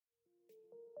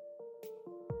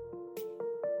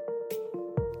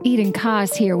Eden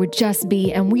Kaz here with Just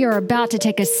Be, and we are about to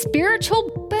take a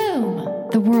spiritual boom.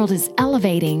 The world is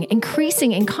elevating,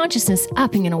 increasing in consciousness,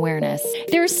 upping in awareness.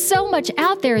 There's so much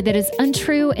out there that is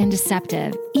untrue and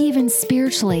deceptive, even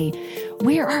spiritually.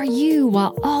 Where are you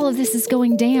while all of this is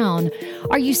going down?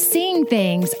 Are you seeing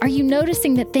things? Are you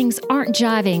noticing that things aren't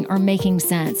jiving or making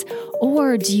sense?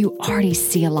 Or do you already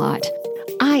see a lot?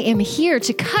 I am here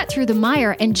to cut through the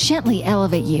mire and gently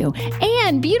elevate you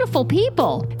and beautiful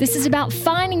people. This is about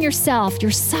finding yourself, your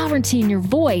sovereignty, and your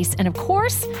voice. And of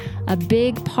course, a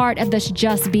big part of this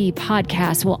Just Be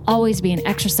podcast will always be an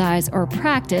exercise or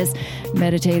practice,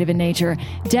 meditative in nature,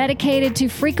 dedicated to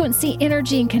frequency,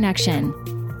 energy, and connection.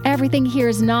 Everything here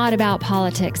is not about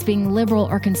politics, being liberal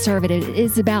or conservative. It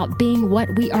is about being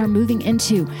what we are moving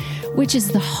into, which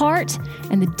is the heart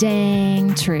and the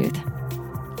dang truth.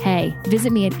 Hey,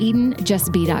 visit me at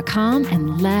EdenJustBe.com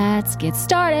and let's get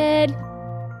started.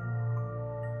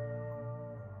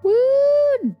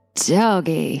 Woo,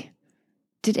 doggy.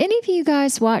 Did any of you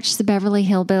guys watch the Beverly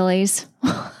Hillbillies?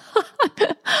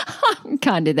 I'm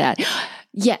kind of that.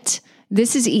 Yet,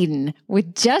 this is Eden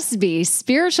with Just Be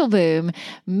Spiritual Boom,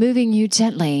 moving you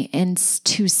gently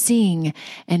into seeing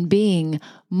and being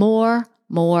more.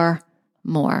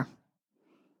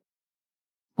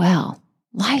 Well,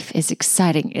 life is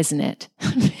exciting, isn't it?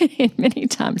 Many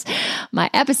times my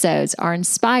episodes are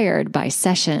inspired by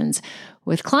sessions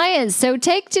with clients. So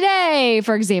take today,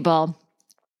 for example.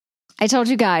 I told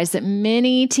you guys that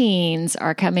many teens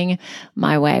are coming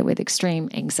my way with extreme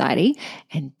anxiety.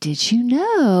 And did you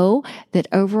know that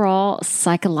overall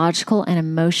psychological and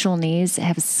emotional needs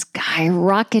have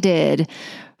skyrocketed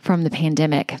from the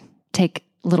pandemic? Take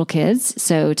little kids,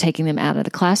 so taking them out of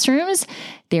the classrooms,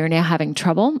 they are now having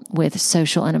trouble with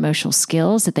social and emotional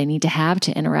skills that they need to have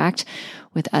to interact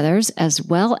with others, as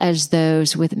well as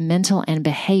those with mental and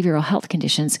behavioral health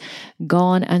conditions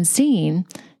gone unseen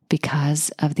because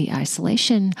of the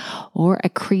isolation, or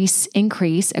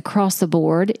increase across the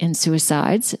board in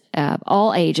suicides of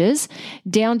all ages,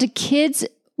 down to kids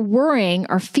worrying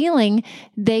or feeling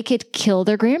they could kill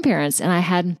their grandparents. And I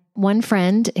had one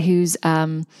friend whose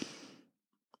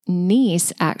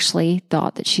niece actually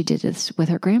thought that she did this with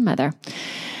her grandmother.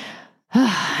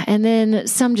 And then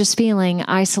some just feeling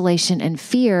isolation and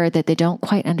fear that they don't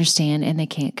quite understand and they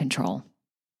can't control.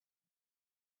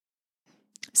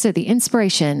 So the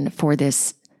inspiration for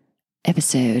this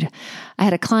episode, I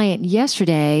had a client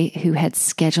yesterday who had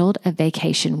scheduled a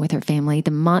vacation with her family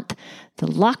the month the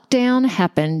lockdown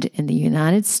happened in the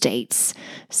United States.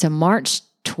 So March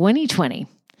 2020.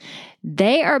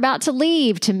 They are about to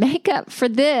leave to make up for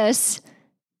this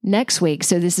next week.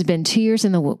 So this has been 2 years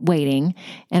in the waiting,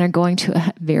 and are going to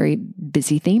a very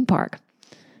busy theme park.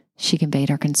 She conveyed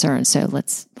her concerns. So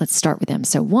let's start with them.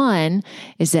 So one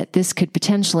is that this could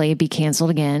potentially be canceled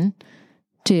again.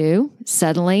 Two,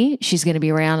 suddenly she's going to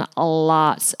be around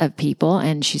lots of people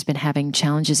and she's been having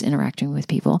challenges interacting with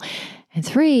people. And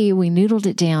three, we noodled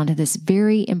it down to this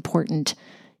very important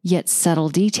yet subtle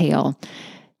detail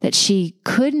that she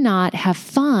could not have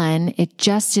fun. It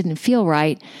just didn't feel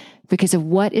right because of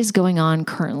what is going on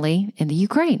currently in the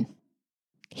Ukraine.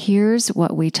 Here's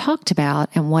what we talked about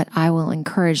and what I will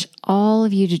encourage all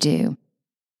of you to do.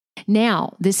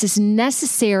 Now, this is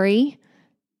necessary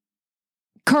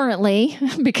currently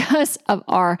because of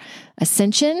our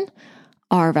ascension,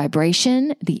 our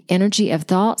vibration, the energy of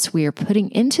thoughts we are putting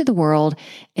into the world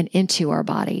and into our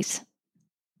bodies.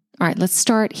 All right, let's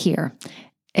start here.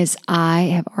 As I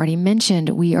have already mentioned,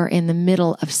 we are in the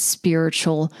middle of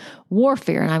spiritual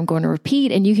warfare, and I'm going to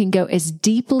repeat, and you can go as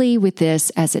deeply with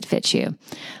this as it fits you.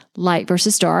 Light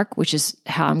versus dark, which is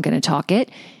how I'm going to talk it.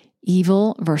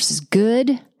 Evil versus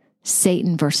good.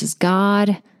 Satan versus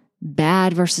God.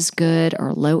 Bad versus good,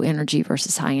 or low energy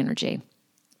versus high energy.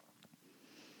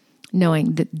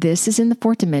 Knowing that this is in the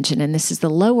fourth dimension, and this is the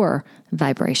lower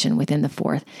vibration within the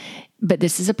fourth. But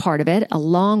this is a part of it,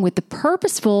 along with the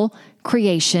purposeful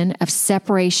creation of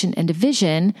separation and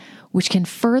division, which can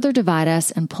further divide us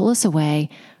and pull us away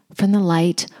from the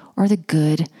light or the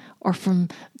good or from,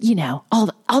 all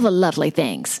the lovely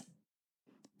things.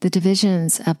 The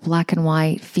divisions of black and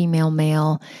white, female,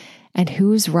 male, and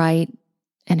who is right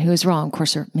and who is wrong. Of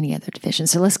course, there are many other divisions.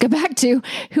 So let's go back to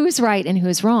who is right and who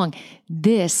is wrong.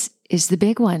 This is the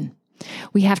big one.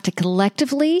 We have to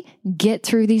collectively get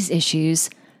through these issues,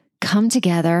 come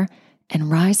together,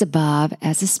 and rise above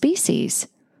as a species.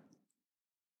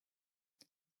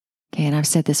 Okay, and I've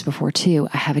said this before too.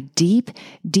 I have a deep,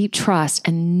 deep trust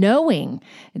and knowing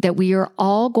that we are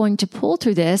all going to pull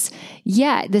through this.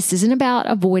 Yeah, this isn't about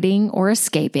avoiding or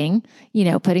escaping,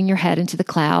 putting your head into the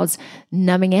clouds,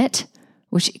 numbing it,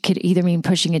 which could either mean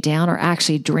pushing it down or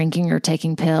actually drinking or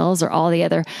taking pills or all the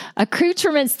other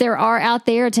accoutrements there are out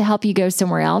there to help you go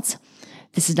somewhere else.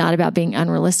 This is not about being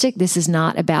unrealistic. This is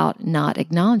not about not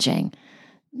acknowledging.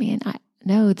 Man, I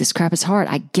know this crap is hard.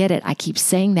 I get it. I keep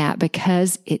saying that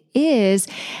because it is.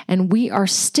 And we are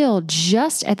still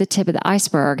just at the tip of the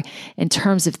iceberg in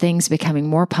terms of things becoming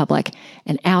more public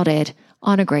and outed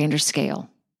on a grander scale.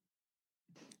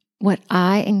 What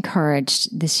I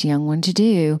encouraged this young one to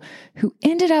do, who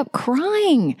ended up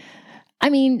crying.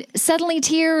 I mean, suddenly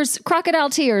tears,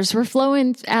 crocodile tears were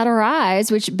flowing out her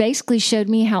eyes, which basically showed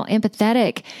me how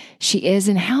empathetic she is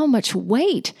and how much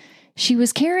weight she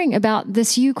was carrying about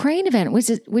this Ukraine event,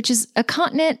 which is a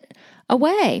continent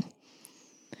away.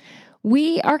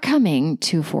 We are coming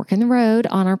to a fork in the road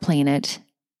on our planet,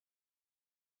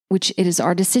 which it is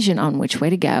our decision on which way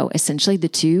to go. Essentially, the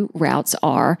two routes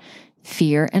are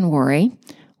fear and worry,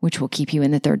 which will keep you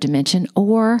in the third dimension,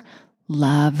 or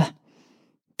love,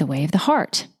 the way of the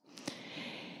heart.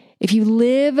 If you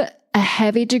live a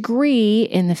heavy degree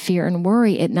in the fear and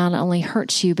worry, it not only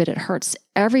hurts you, but it hurts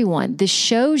everyone. This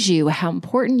shows you how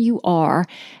important you are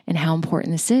and how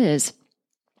important this is.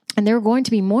 And there are going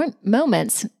to be more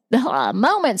moments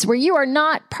where you are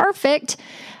not perfect.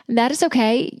 That is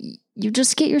okay. You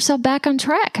just get yourself back on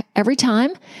track every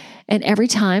time. And every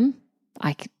time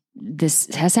this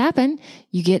has happened,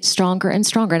 you get stronger and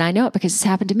stronger. And I know it because it's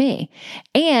happened to me.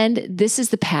 And this is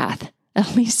the path.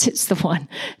 At least it's the one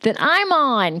that I'm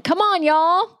on. Come on,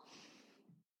 y'all.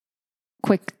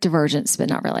 Quick divergence, but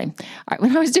not really. All right.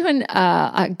 When I was doing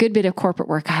a good bit of corporate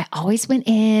work, I always went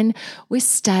in with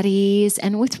studies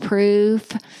and with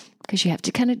proof because you have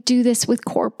to kind of do this with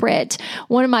corporate.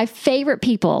 One of my favorite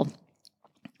people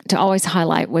to always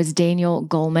highlight was Daniel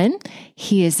Goleman.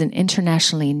 He is an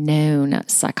internationally known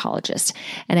psychologist.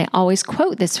 And I always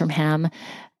quote this from him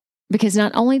because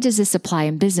not only does this apply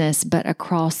in business, but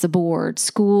across the board,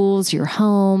 schools, your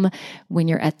home, when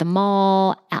you're at the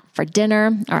mall, out for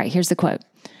dinner. All right, here's the quote.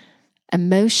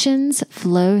 Emotions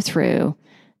flow through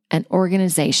an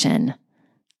organization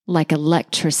like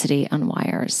electricity on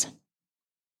wires.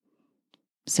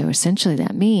 So essentially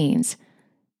that means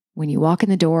when you walk in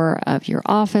the door of your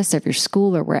office, of your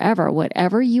school, or wherever,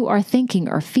 whatever you are thinking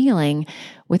or feeling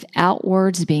without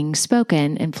words being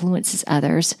spoken influences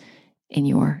others in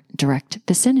your direct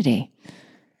vicinity,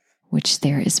 which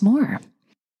there is more.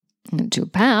 And to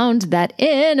pound that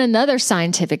in, another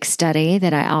scientific study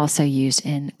that I also used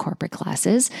in corporate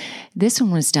classes, this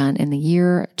one was done in the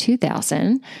year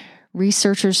 2000.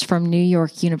 Researchers from New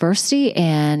York University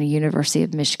and University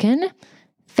of Michigan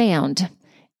found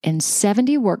in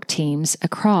 70 work teams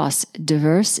across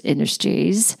diverse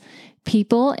industries,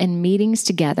 people in meetings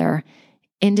together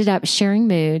ended up sharing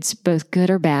moods, both good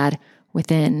or bad,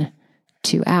 within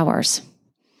 2 hours.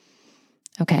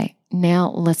 Okay, now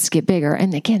let's get bigger.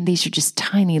 And again, these are just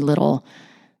tiny little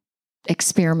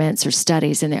experiments or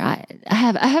studies in there. I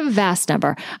have a vast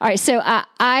number. All right, so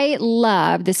I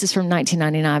love, this is from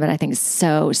 1999, but I think it's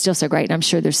still so great. And I'm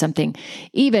sure there's something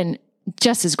even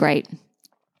just as great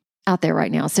out there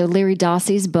right now. So Larry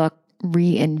Dossey's book,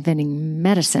 Reinventing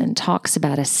Medicine, talks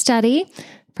about a study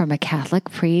from a Catholic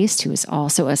priest who is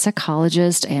also a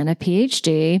psychologist and a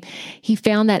PhD. He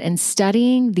found that in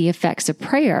studying the effects of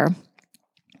prayer,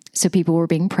 so people were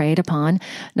being prayed upon,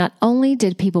 not only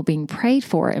did people being prayed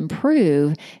for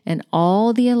improve in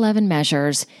all the 11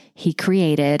 measures he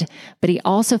created, but he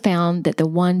also found that the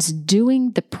ones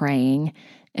doing the praying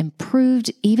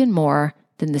improved even more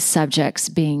than the subjects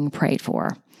being prayed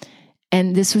for.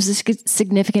 And this was a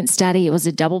significant study. It was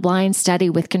a double-blind study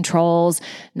with controls,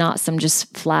 not some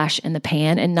just flash in the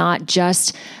pan, and not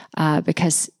just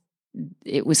because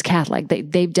it was Catholic.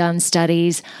 They've done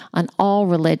studies on all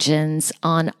religions,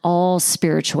 on all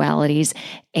spiritualities,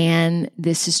 and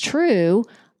this is true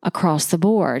across the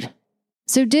board.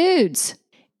 So dudes,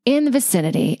 in the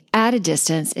vicinity, at a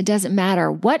distance, it doesn't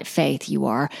matter what faith you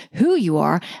are, who you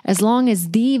are, as long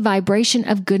as the vibration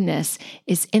of goodness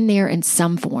is in there in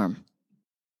some form.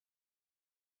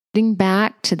 Getting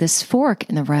back to this fork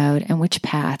in the road and which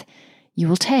path you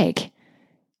will take.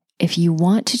 If you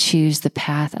want to choose the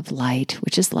path of light,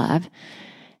 which is love,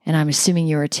 and I'm assuming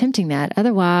you're attempting that,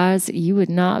 otherwise you would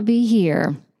not be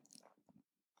here.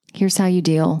 Here's how you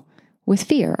deal with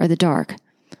fear or the dark.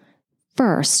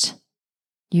 First,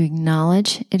 you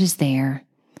acknowledge it is there,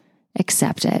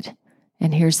 accept it.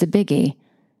 And here's the biggie,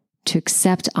 to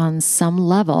accept on some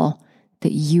level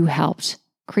that you helped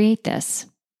create this.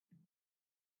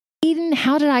 Eden,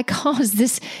 how did I cause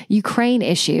this Ukraine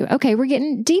issue? Okay, we're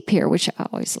getting deep here, which I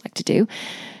always like to do.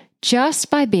 Just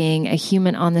by being a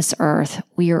human on this earth,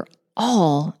 we are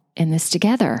all in this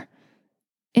together.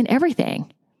 in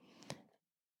everything.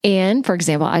 And for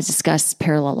example, I discussed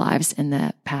parallel lives in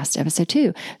the past episode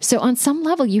too. So on some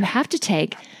level, you have to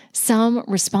take some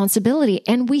responsibility.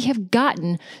 And we have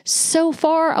gotten so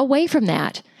far away from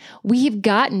that. We have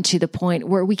gotten to the point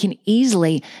where we can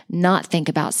easily not think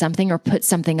about something or put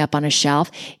something up on a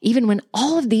shelf, even when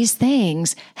all of these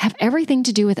things have everything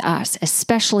to do with us,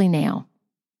 especially now.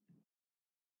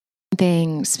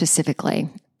 Thing specifically,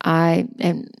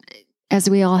 as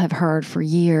we all have heard for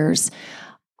years,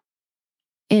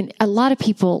 and a lot of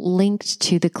people linked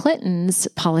to the Clintons,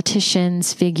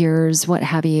 politicians, figures, what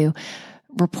have you,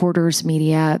 reporters,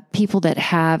 media, people that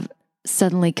have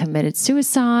suddenly committed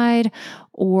suicide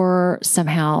or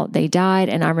somehow they died.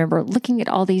 And I remember looking at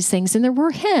all these things and there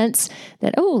were hints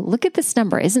that, oh, look at this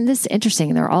number. Isn't this interesting?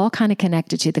 And they're all kind of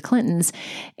connected to the Clintons.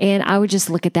 And I would just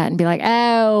look at that and be like,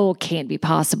 oh, can't be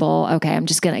possible. Okay, I'm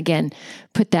just going to, again,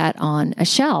 put that on a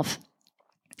shelf.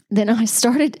 Then I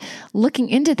started looking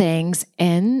into things.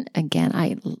 And again,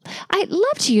 I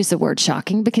love to use the word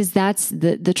shocking because that's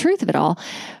the truth of it all.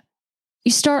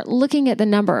 You start looking at the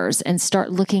numbers and start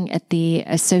looking at the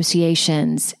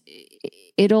associations.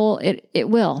 It'll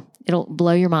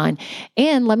blow your mind.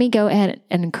 And let me go ahead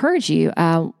and encourage you.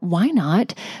 Why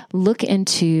not look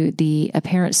into the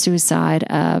apparent suicide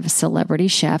of celebrity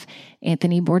chef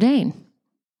Anthony Bourdain?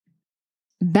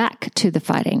 Back to the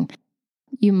fighting.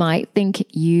 You might think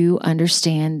you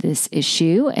understand this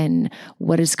issue and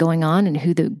what is going on and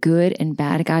who the good and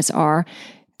bad guys are,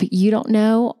 but you don't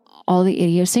know all the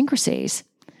idiosyncrasies.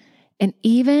 And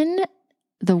even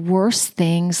the worst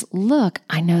things, look,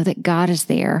 I know that God is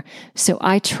there, so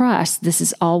I trust this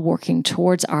is all working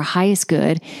towards our highest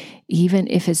good, even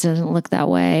if it doesn't look that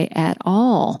way at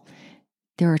all.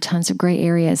 There are tons of gray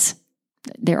areas.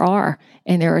 There are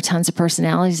tons of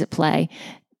personalities at play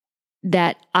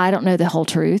that I don't know the whole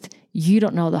truth. You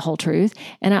don't know the whole truth.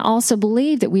 And I also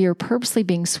believe that we are purposely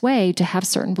being swayed to have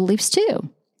certain beliefs too.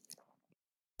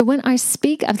 When I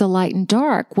speak of the light and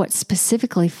dark, what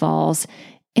specifically falls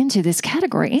into this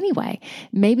category anyway?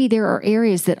 Maybe there are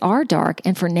areas that are dark,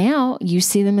 and for now, you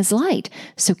see them as light.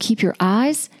 So keep your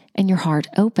eyes and your heart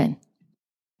open.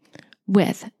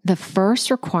 With the first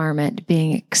requirement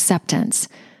being acceptance,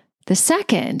 the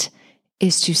second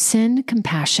is to send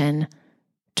compassion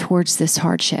towards this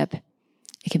hardship.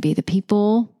 It can be the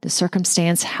people, the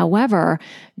circumstance. However,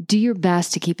 do your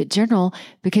best to keep it general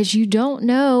because you don't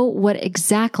know what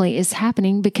exactly is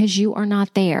happening because you are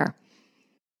not there.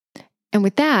 And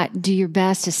with that, do your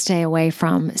best to stay away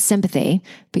from sympathy,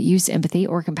 but use empathy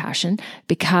or compassion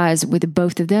because with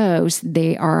both of those,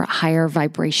 they are higher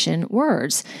vibration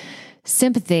words.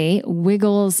 Sympathy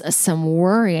wiggles some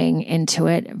worrying into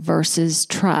it versus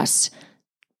trust.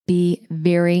 Be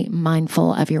very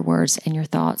mindful of your words and your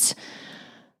thoughts.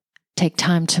 Take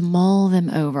time to mull them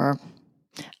over.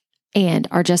 And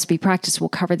our Just Be practice will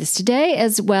cover this today,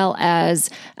 as well as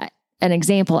an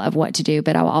example of what to do,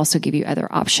 but I will also give you other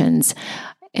options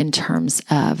in terms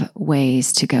of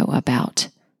ways to go about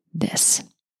this.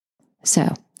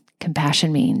 So,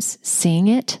 compassion means seeing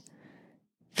it,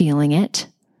 feeling it,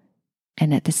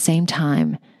 and at the same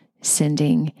time,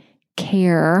 sending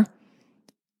care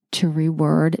to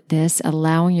reword this,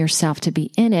 allowing yourself to be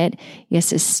in it,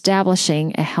 yes,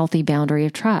 establishing a healthy boundary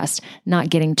of trust, not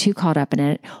getting too caught up in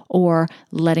it or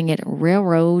letting it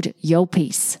railroad your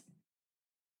peace.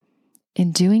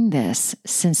 In doing this,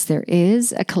 since there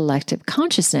is a collective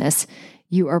consciousness,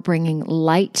 you are bringing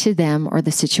light to them or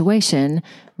the situation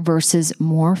versus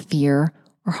more fear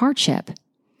or hardship.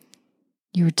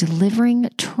 You're delivering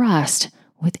trust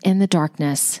within the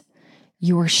darkness.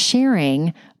 You're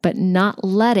sharing, but not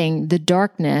letting the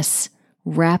darkness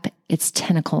wrap its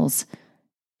tentacles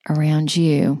around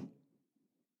you.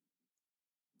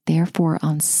 Therefore,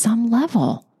 on some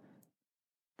level,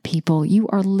 people, you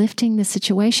are lifting the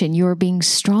situation. You are being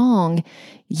strong,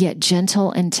 yet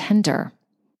gentle and tender.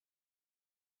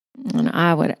 And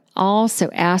I would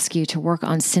also ask you to work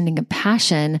on sending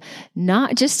compassion,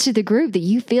 not just to the group that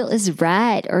you feel is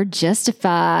right or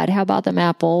justified. How about them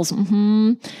apples?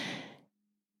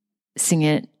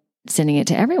 Sending it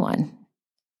to everyone.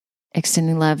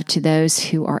 Extending love to those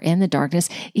who are in the darkness,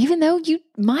 even though you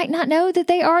might not know that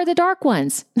they are the dark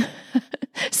ones.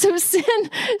 So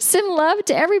send love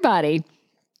to everybody.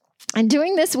 And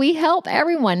doing this, we help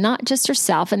everyone, not just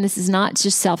yourself. And this is not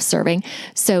just self-serving,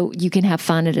 so you can have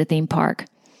fun at a theme park.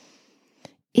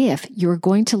 If you're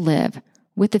going to live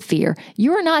with the fear,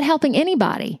 you are not helping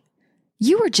anybody.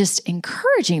 You are just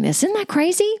encouraging this. Isn't that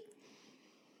crazy?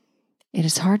 It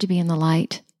is hard to be in the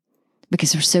light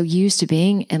because we're so used to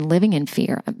being and living in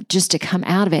fear. Just to come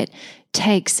out of it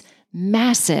takes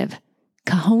massive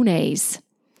cojones.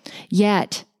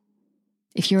 Yet,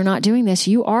 if you're not doing this,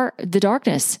 you are the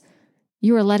darkness.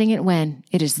 You are letting it win.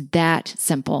 It is that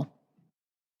simple.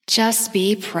 Just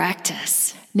be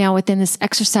practice. Now, within this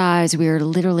exercise, we are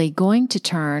literally going to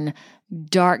turn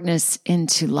darkness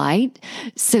into light.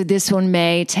 So this one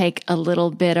may take a little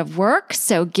bit of work.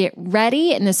 So get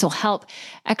ready, and this will help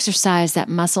exercise that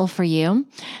muscle for you.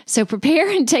 So prepare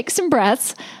and take some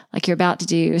breaths like you're about to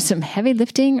do some heavy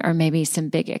lifting or maybe some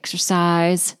big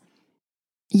exercise.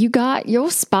 You got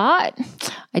your spot.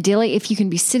 Ideally, if you can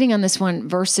be sitting on this one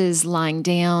versus lying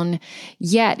down.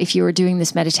 Yet, if you are doing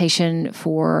this meditation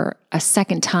for a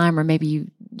second time, or maybe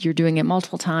you're doing it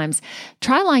multiple times,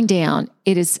 try lying down.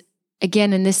 It is,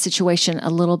 again, in this situation, a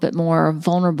little bit more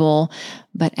vulnerable,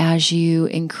 but as you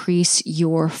increase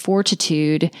your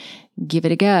fortitude, give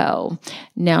it a go.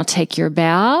 Now take your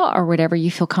bow or whatever you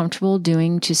feel comfortable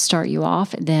doing to start you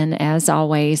off. Then, as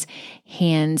always,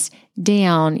 hands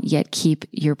down, yet keep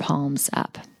your palms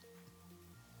up.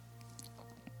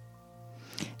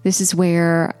 This is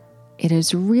where it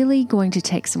is really going to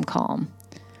take some calm.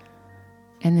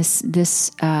 And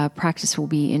this practice will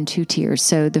be in 2 tiers.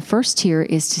 So the first tier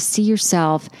is to see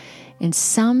yourself in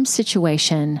some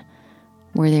situation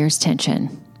where there's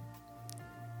tension.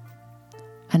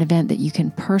 An event that you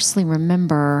can personally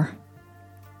remember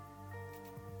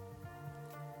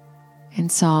and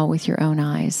saw with your own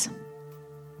eyes.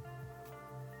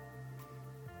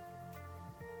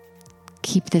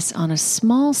 Keep this on a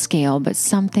small scale, but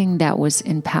something that was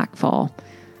impactful.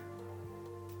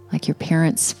 Like your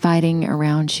parents fighting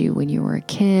around you when you were a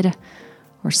kid,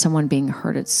 or someone being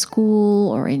hurt at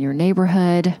school or in your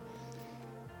neighborhood,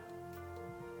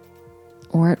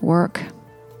 or at work,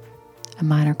 a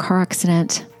minor car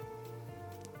accident.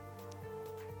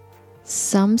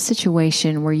 Some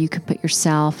situation where you can put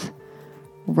yourself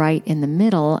right in the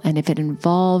middle, and if it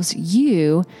involves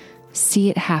you, see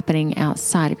it happening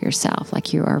outside of yourself,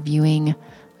 like you are viewing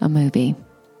a movie.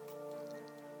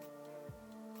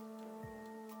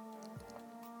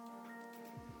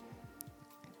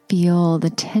 Feel the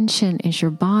tension in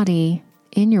your body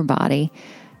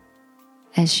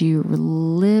as you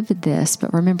live this,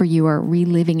 but remember you are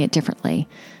reliving it differently,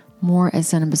 more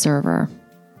as an observer.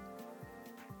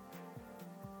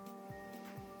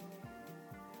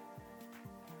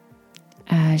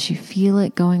 As you feel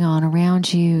it going on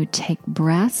around you, take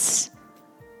breaths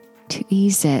to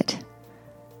ease it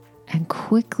and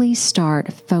quickly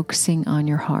start focusing on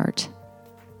your heart.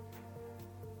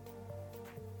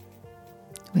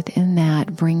 Within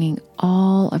that, bringing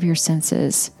all of your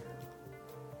senses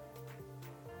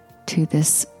to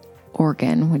this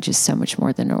organ, which is so much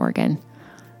more than an organ.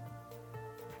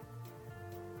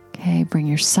 Okay, bring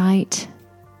your sight,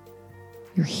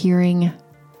 your hearing,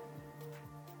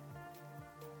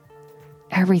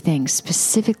 everything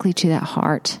specifically to that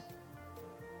heart.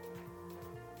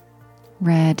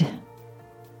 Red,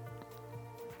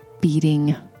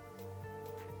 beating,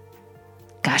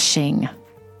 gushing.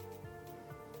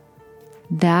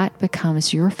 That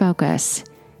becomes your focus,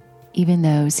 even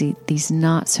though these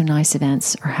not so nice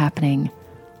events are happening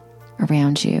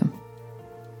around you.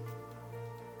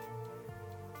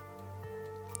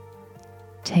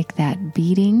 Take that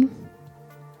beating,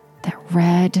 that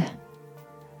red,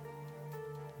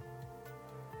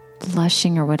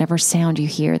 blushing, or whatever sound you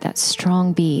hear, that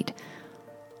strong beat.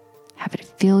 Have it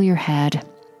fill your head,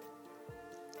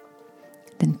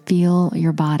 then feel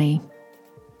your body.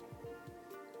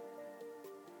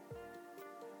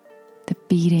 The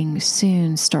beating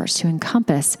soon starts to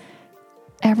encompass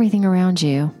everything around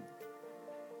you.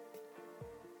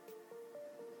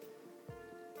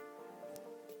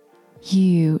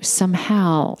 You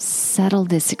somehow settle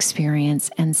this experience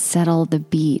and settle the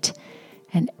beat,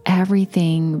 and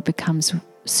everything becomes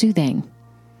soothing.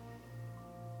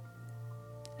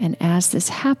 And as this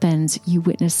happens, you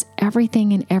witness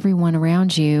everything and everyone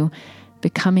around you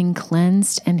becoming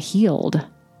cleansed and healed.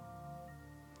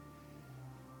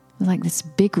 Like this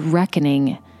big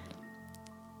reckoning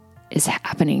is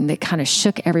happening that kind of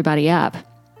shook everybody up.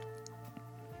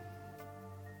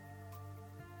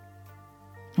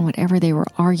 And whatever they were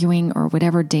arguing or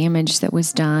whatever damage that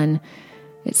was done,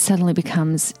 it suddenly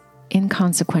becomes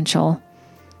inconsequential,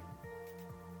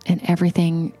 and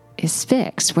everything is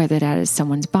fixed, whether that is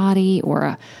someone's body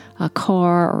or a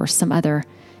car or some other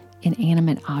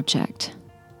inanimate object.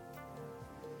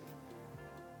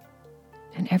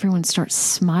 And everyone starts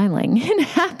smiling in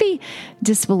happy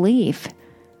disbelief.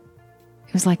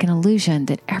 It was like an illusion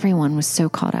that everyone was so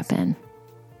caught up in.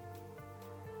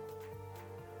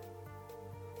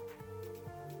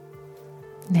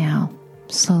 Now,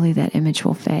 slowly that image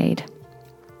will fade.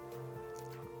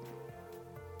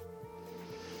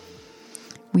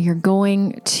 We are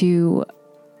going to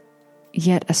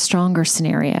yet a stronger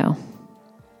scenario.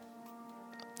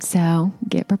 So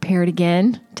get prepared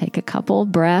again. Take a couple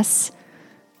breaths.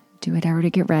 Do whatever to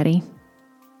get ready.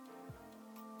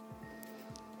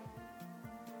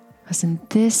 Because in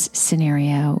this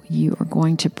scenario, you are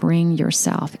going to bring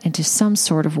yourself into some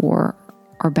sort of war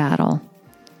or battle.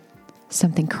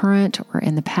 Something current or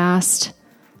in the past.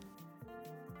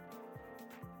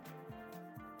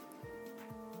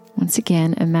 Once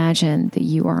again, imagine that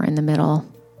you are in the middle.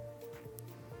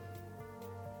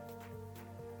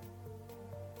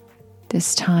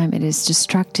 This time it is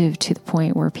destructive to the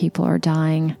point where people are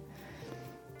dying.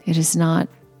 It is not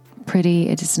pretty.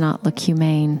 It does not look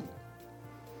humane.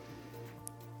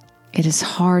 It is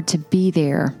hard to be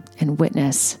there and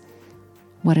witness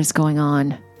what is going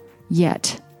on,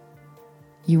 yet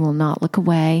you will not look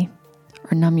away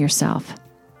or numb yourself.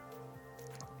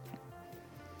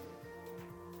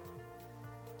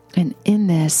 And in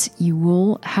this, you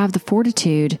will have the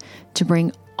fortitude to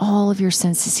bring all of your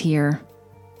senses here.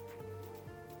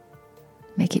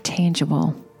 Make it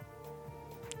tangible.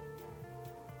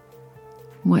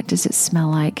 What does it smell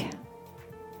like?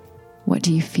 What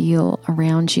do you feel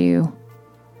around you?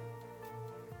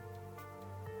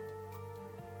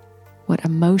 What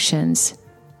emotions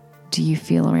do you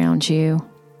feel around you?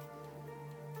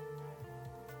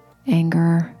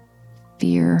 Anger,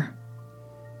 fear,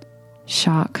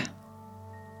 shock.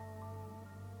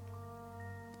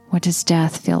 What does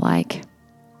death feel like?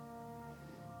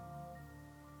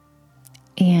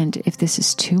 And if this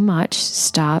is too much,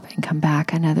 stop and come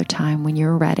back another time when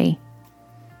you're ready.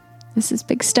 This is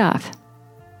big stuff.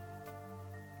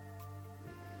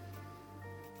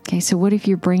 Okay, so what if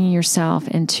you're bringing yourself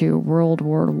into World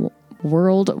War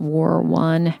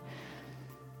I,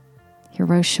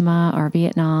 Hiroshima or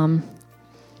Vietnam?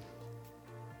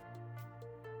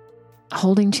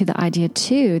 Holding to the idea,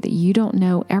 too, that you don't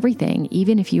know everything,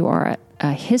 even if you are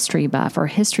a history buff or a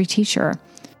history teacher.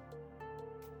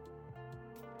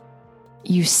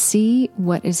 You see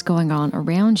what is going on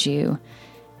around you,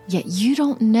 yet you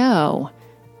don't know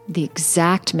the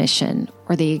exact mission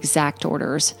or the exact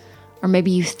orders. Or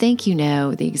maybe you think you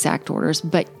know the exact orders,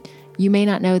 but you may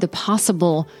not know the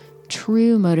possible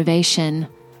true motivation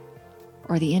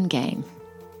or the end game.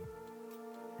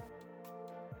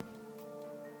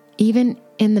 Even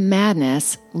in the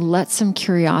madness, let some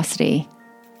curiosity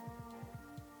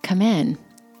come in.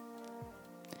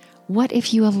 What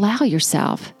if you allow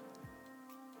yourself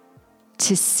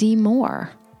to see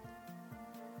more,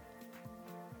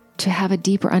 to have a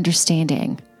deeper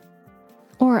understanding,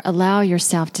 or allow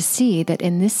yourself to see that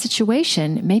in this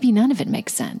situation, maybe none of it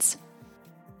makes sense?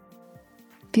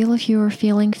 Feel if you are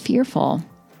feeling fearful.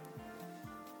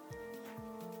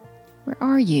 Where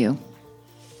are you?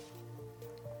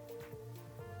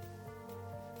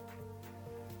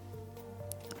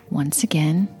 Once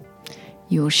again,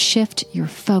 you will shift your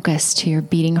focus to your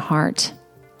beating heart.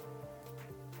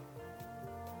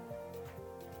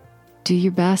 Do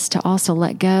your best to also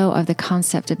let go of the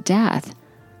concept of death.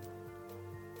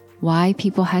 Why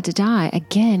people had to die.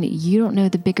 Again, you don't know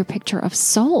the bigger picture of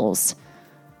souls,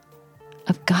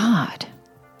 of God.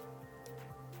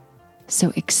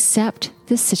 So accept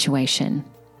this situation.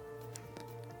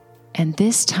 And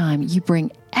this time you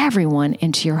bring everyone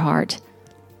into your heart.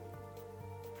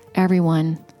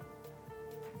 Everyone,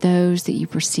 those that you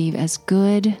perceive as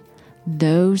good,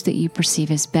 those that you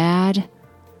perceive as bad,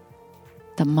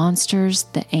 the monsters,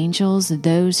 the angels,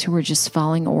 those who are just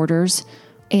following orders,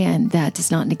 and that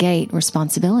does not negate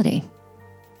responsibility.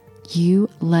 You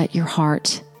let your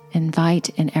heart invite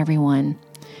in everyone.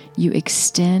 You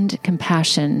extend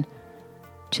compassion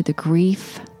to the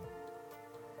grief,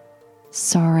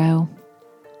 sorrow,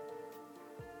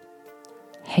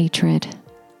 hatred,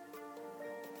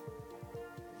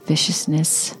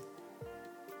 viciousness,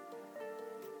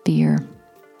 fear.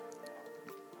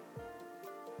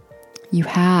 You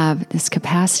have this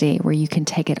capacity where you can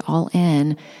take it all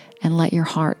in and let your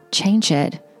heart change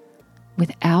it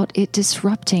without it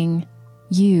disrupting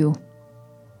you.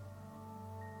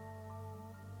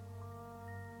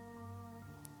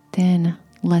 Then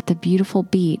let the beautiful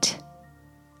beat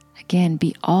again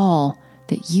be all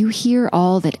that you hear,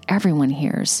 all that everyone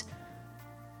hears.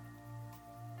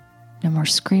 No more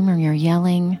screaming or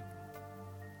yelling,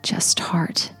 just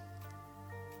heart.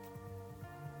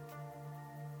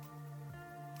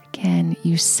 Again,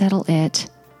 you settle it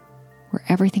where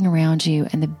everything around you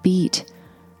and the beat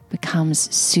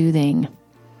becomes soothing.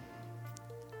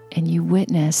 And you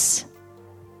witness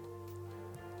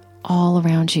all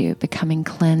around you becoming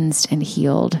cleansed and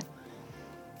healed.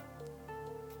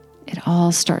 It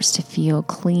all starts to feel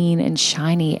clean and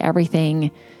shiny.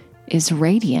 Everything is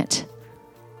radiant.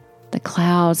 The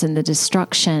clouds and the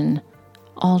destruction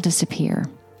all disappear.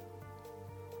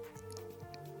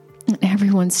 And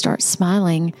everyone starts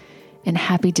smiling in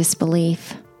happy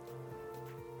disbelief.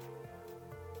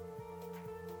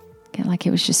 Like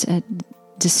it was just a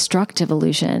destructive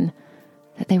illusion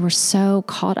that they were so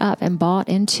caught up and bought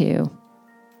into.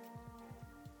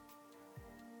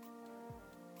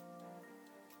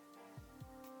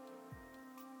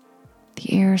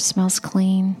 The air smells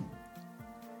clean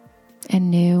and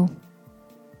new.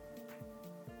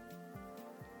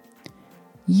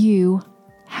 You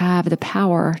have the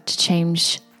power to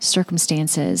change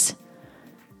circumstances.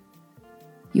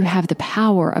 You have the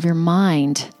power of your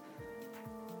mind,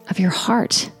 of your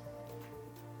heart.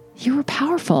 You are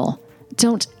powerful.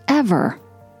 Don't ever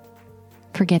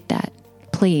forget that,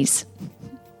 please.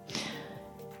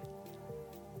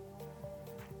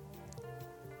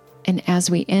 And as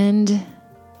we end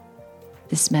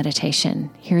this meditation,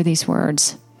 hear these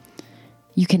words.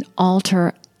 You can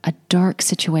alter a dark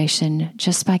situation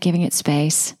just by giving it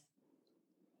space,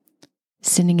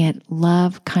 sending it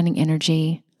love, kind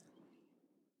energy,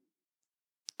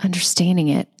 understanding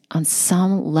it on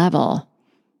some level.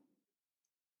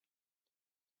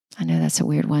 I know that's a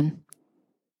weird one.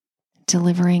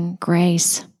 Delivering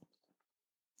grace.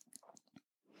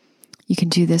 You can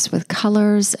do this with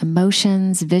colors,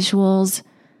 emotions, visuals.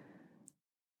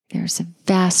 There's a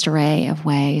vast array of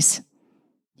ways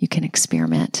you can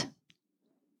experiment.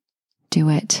 Do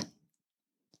it.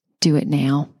 Do it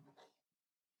now.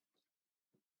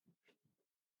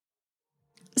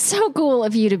 So cool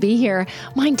of you to be here.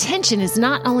 My intention is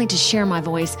not only to share my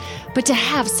voice, but to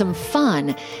have some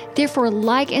fun. Therefore,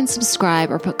 like and subscribe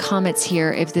or put comments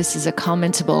here if this is a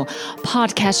commentable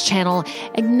podcast channel,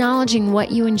 acknowledging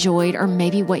what you enjoyed or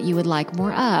maybe what you would like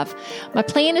more of. My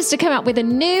plan is to come out with a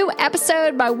new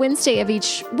episode by Wednesday of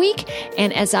each week.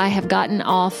 And as I have gotten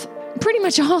off pretty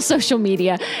much all social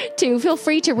media too, feel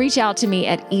free to reach out to me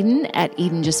at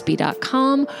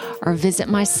eden@edenjustbe.com or visit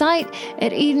my site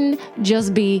at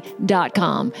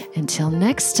edenjustbe.com. Until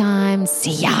next time,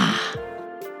 see ya.